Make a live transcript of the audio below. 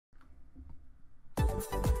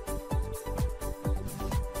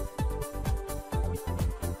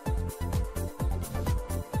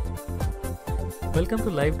Welcome to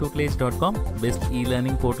livetutelage.com, best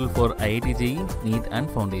e-learning portal for IIT JEE, NEET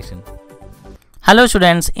and Foundation. Hello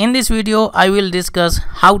students, in this video I will discuss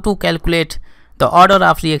how to calculate the order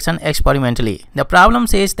of reaction experimentally. The problem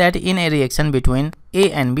says that in a reaction between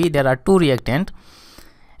A and B there are two reactants.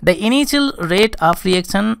 The initial rate of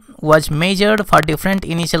reaction was measured for different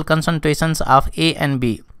initial concentrations of A and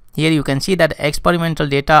B. Here you can see that experimental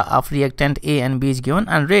data of reactant A and B is given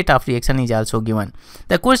and rate of reaction is also given.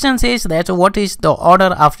 The question says that what is the order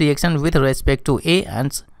of reaction with respect to A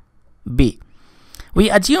and B. We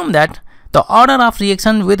assume that the order of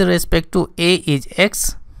reaction with respect to A is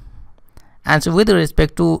X and with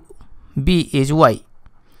respect to B is Y.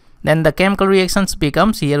 Then the chemical reactions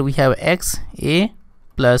becomes, here we have XA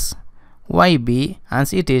plus YB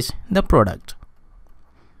and it is the product.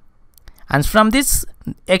 And from this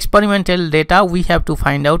experimental data we have to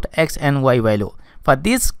find out X and Y value. For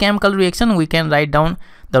this chemical reaction we can write down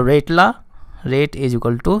the rate law. Rate is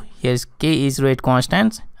equal to, here is K is rate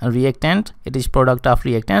constant, and reactant it is product of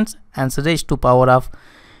reactants and raised to power of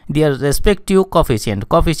their respective coefficient.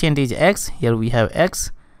 Coefficient is X, here we have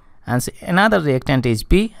X, and another reactant is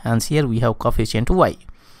B, and here we have coefficient Y.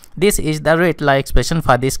 This is the rate law expression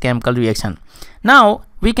for this chemical reaction. Now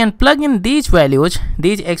we can plug in these values,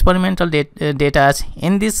 these experimental data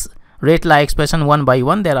in this rate law expression one by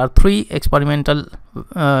one. There are three experimental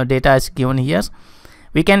data given here.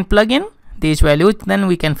 We can plug in these values, then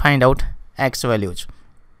we can find out X values.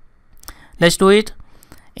 Let's do it.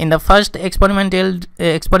 In the first experimental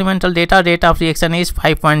data, rate of reaction is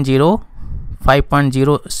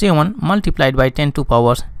 5.07 multiplied by 10 to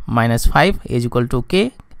power minus 5 is equal to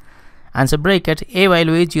K. Answer bracket, A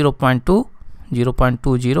value is 0.20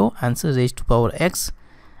 and raised to power X,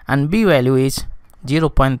 and B value is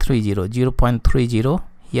 0.30.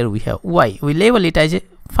 Here we have Y. We label it as a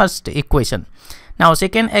first equation. Now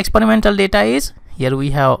second experimental data is, here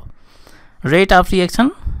we have rate of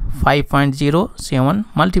reaction 5.07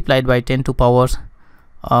 multiplied by 10 to power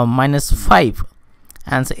minus 5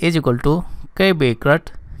 and is equal to K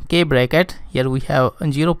bracket, here we have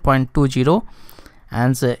 0.20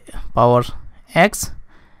 and power X,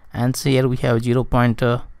 and here we have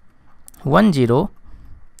 0.10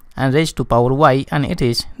 and raised to power Y, and it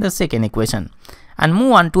is the second equation. And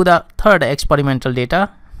move on to the third experimental data.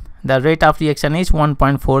 The rate of reaction is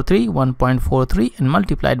 1.43 and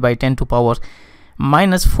multiplied by 10 to power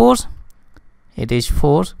minus 4, it is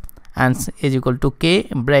 4 and is equal to K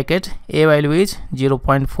bracket, A value is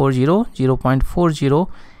 0.40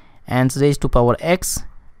 and raised to power X,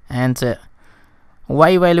 and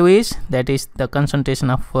Y value is, that is the concentration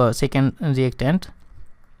of second reactant.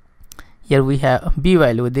 Here we have B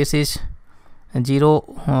value, this is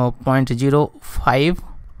 0.05,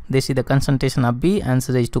 this is the concentration of B and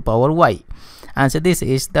raised to power Y, and so this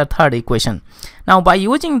is the third equation. Now by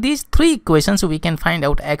using these three equations we can find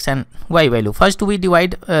out X and Y value. First we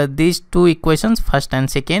divide these two equations, first and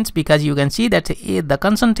second, because you can see that the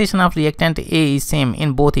concentration of reactant A is same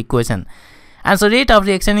in both equations. And so rate of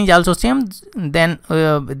reaction is also same, then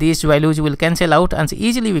these values will cancel out and so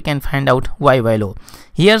easily we can find out Y value.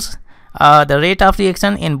 Here's the rate of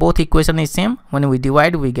reaction in both equation is same. When we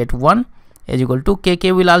divide we get 1 is equal to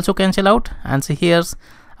KK will also cancel out, and so here's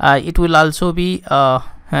it will also be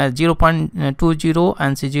 0.20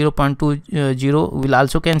 and so 0.20 will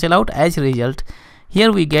also cancel out. As a result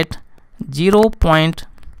here we get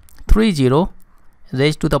 0.30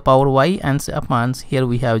 raised to the power Y, and upon here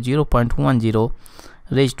we have 0.10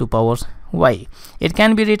 raised to power Y. It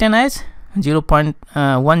can be written as 0.103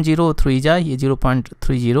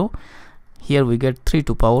 0.30. Here we get 3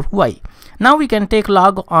 to power Y. Now we can take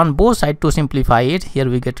log on both sides to simplify it. Here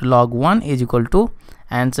we get log 1 is equal to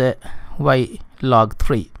and Y log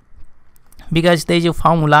 3, because there is a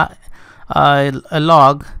formula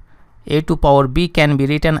log A to power B can be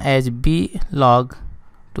written as B log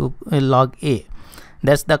to log A.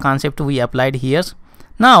 That's the concept we applied here.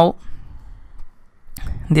 Now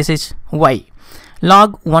this is Y.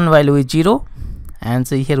 Log 1 value is 0 and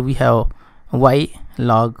so here we have Y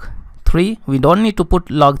log 3. We don't need to put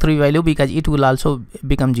log 3 value because it will also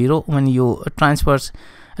become 0 when you transfer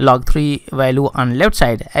log 3 value on left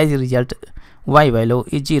side. As a result Y value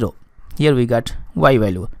is 0. Here we got Y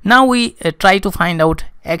value. Now we try to find out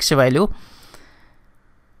X value.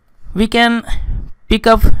 We can pick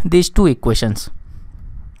up these two equations.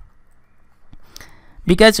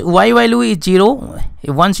 Because Y value is 0,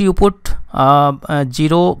 once you put 0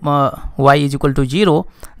 Y is equal to 0,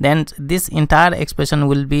 then this entire expression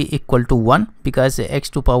will be equal to 1 because X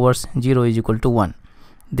to power 0 is equal to 1.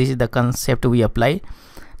 This is the concept we apply.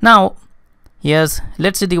 Now yes,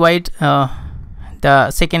 let's divide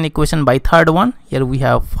the second equation by third one. Here we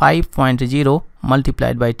have 5.0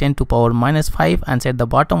 multiplied by 10 to power minus 5, and at the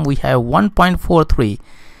bottom we have 1.43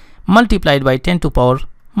 multiplied by 10 to power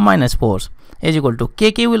minus 4 is equal to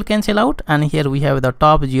kk will cancel out, and here we have the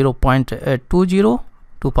top 0.20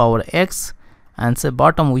 to power x, and so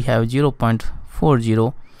bottom we have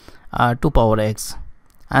 0.40 to power x,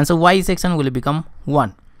 and so y section will become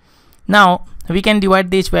 1. Now we can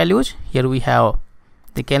divide these values. Here we have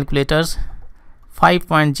the calculators.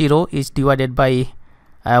 5.0 is divided by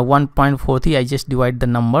 1.43. I just divide the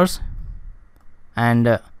numbers, and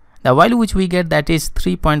the value which we get, that is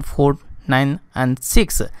 3.49 and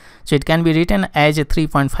 6, so it can be written as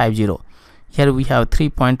 3.50. Here we have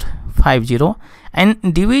 3.50,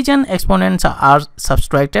 and division exponents are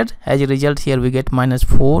subtracted. As a result, here we get minus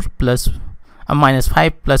 4 plus minus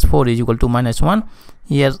 5 plus 4 is equal to minus 1.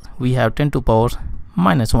 Here we have 10 to power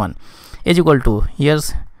minus 1 is equal to,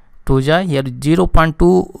 here's 2 ja, here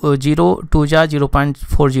 0.20 2 ja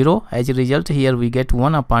 0.40. As a result, here we get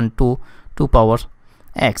 1 upon 2 to power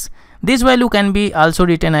x. This value can be also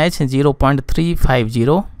written as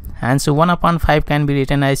 0.350, and so 1 upon 5 can be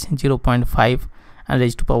written as 0.5 and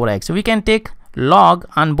raised to power x. So we can take log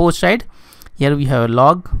on both sides. Here we have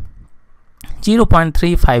log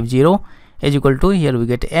 0.350 is equal to, here we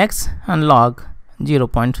get x, and log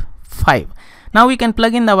 0.5. Now we can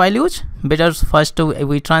plug in the values. Better first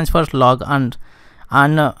we transfer log on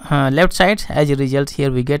left side. As a result, here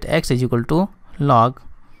we get x is equal to log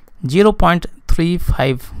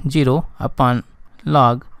 0.350 upon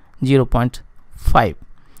log 0.5.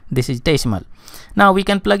 This is decimal. Now we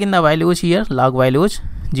can plug in the values here. Log values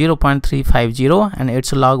 0.350, and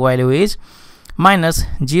its log value is minus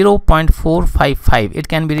 0.455. It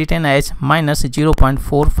can be written as minus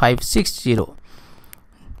 0.4560.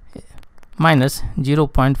 minus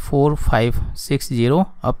 0.4560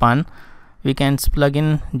 upon, we can plug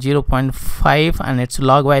in 0.5, and its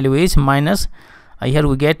log value is minus, here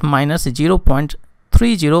we get minus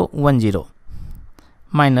 0.3010,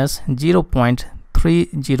 minus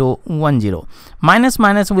 0.3010. Minus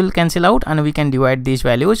minus will cancel out, and we can divide these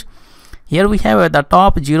values. Here we have at the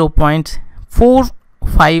top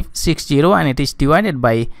 0.4560, and it is divided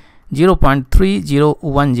by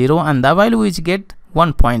 0.3010, and the value is get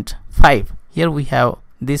 1.5. Here we have,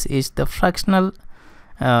 this is the fractional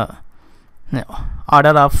order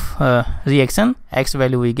of reaction. X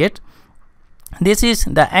value we get, this is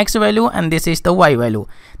the x value, and this is the y value.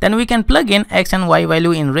 Then we can plug in x and y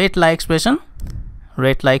value in rate law expression.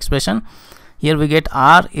 Here we get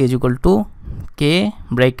r is equal to k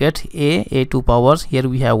bracket a to powers. Here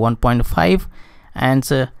we have 1.5, and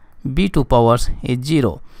b2 powers is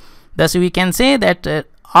 0. Thus we can say that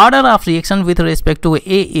order of reaction with respect to A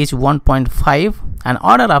is 1.5, and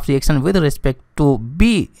order of reaction with respect to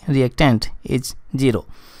B reactant is 0.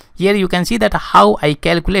 Here you can see that how I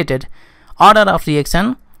calculated order of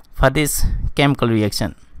reaction for this chemical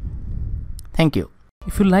reaction. Thank you.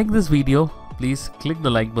 If you like this video, please click the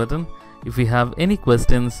like button. If you have any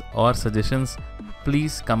questions or suggestions,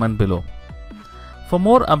 please comment below. For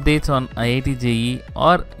more updates on IIT JEE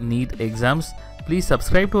or NEET exams, please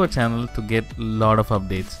subscribe to our channel to get a lot of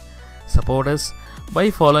updates. Support us by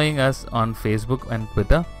following us on Facebook and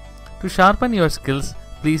Twitter. To sharpen your skills,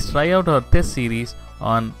 please try out our test series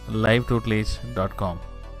on livetutelage.com.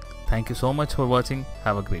 Thank you so much for watching.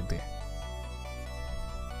 Have a great day.